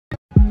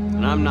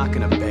I'm not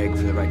gonna beg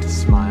for the right to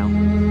smile,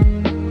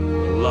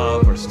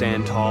 love, or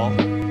stand tall. I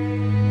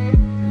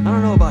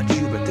don't know about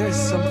you, but there's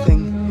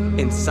something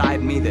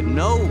inside me that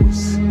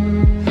knows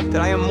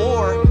that I am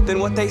more than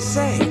what they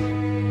say.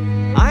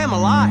 I am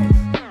alive.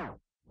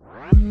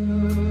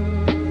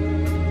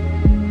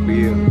 Who are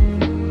you?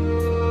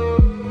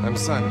 I'm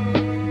Simon.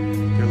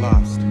 You're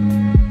lost.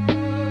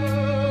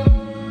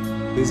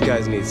 These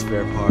guys need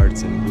spare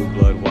parts and blue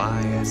blood.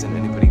 Why hasn't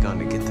anybody gone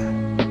to get that?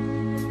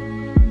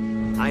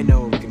 I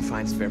know we can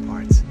find spare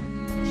parts.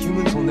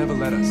 Humans will never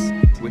let us.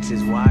 Which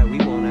is why we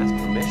won't ask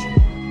permission.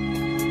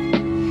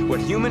 What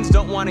humans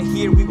don't want to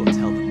hear, we will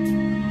tell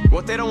them.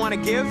 What they don't want to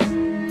give,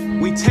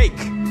 we take.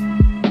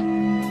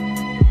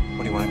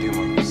 What do you want to do,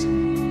 Markus?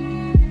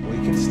 We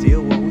can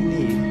steal what we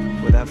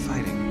need without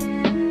fighting.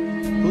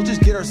 We'll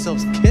just get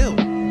ourselves killed.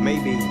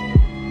 Maybe.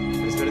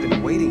 But it's better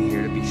than waiting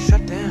here to be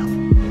shut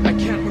down. I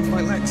can't move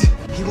my legs.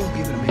 He won't be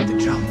able to make the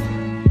jump.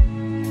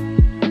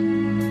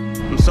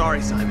 I'm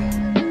sorry, Simon.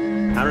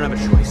 I don't have a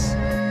choice.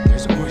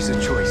 There's always a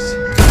choice.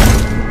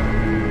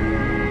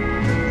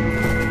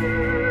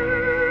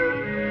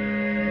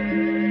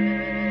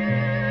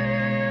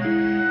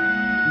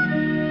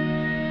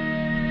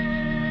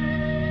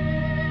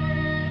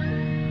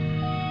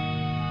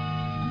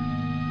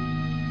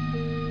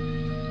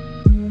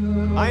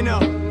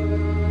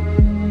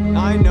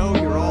 I know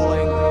you're all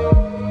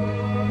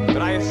angry,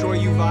 but I assure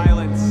you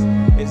violence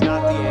is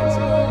not the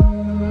answer.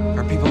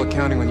 Are people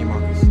counting on you,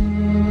 Markus?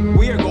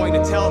 We are going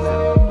to tell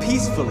them,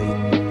 peacefully,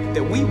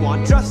 that we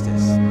want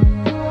justice.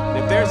 And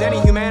if there's any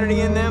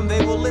humanity in them,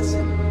 they will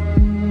listen.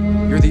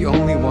 You're the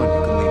only one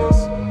who can lead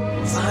us.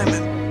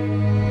 Simon!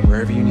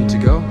 Wherever you need to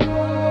go,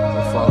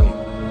 we'll follow you.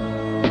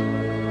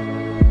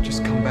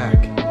 Just come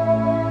back.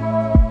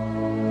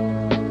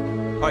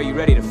 Are you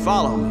ready to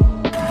follow me?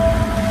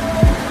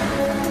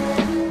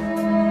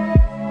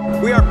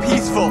 We are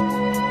peaceful.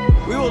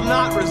 We will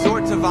not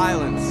resort to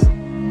violence.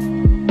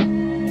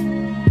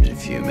 In a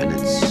few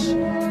minutes,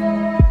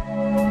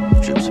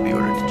 troops will be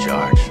ordered to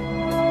charge.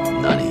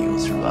 None of you will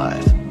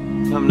survive.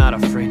 I'm not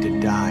afraid to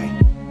die.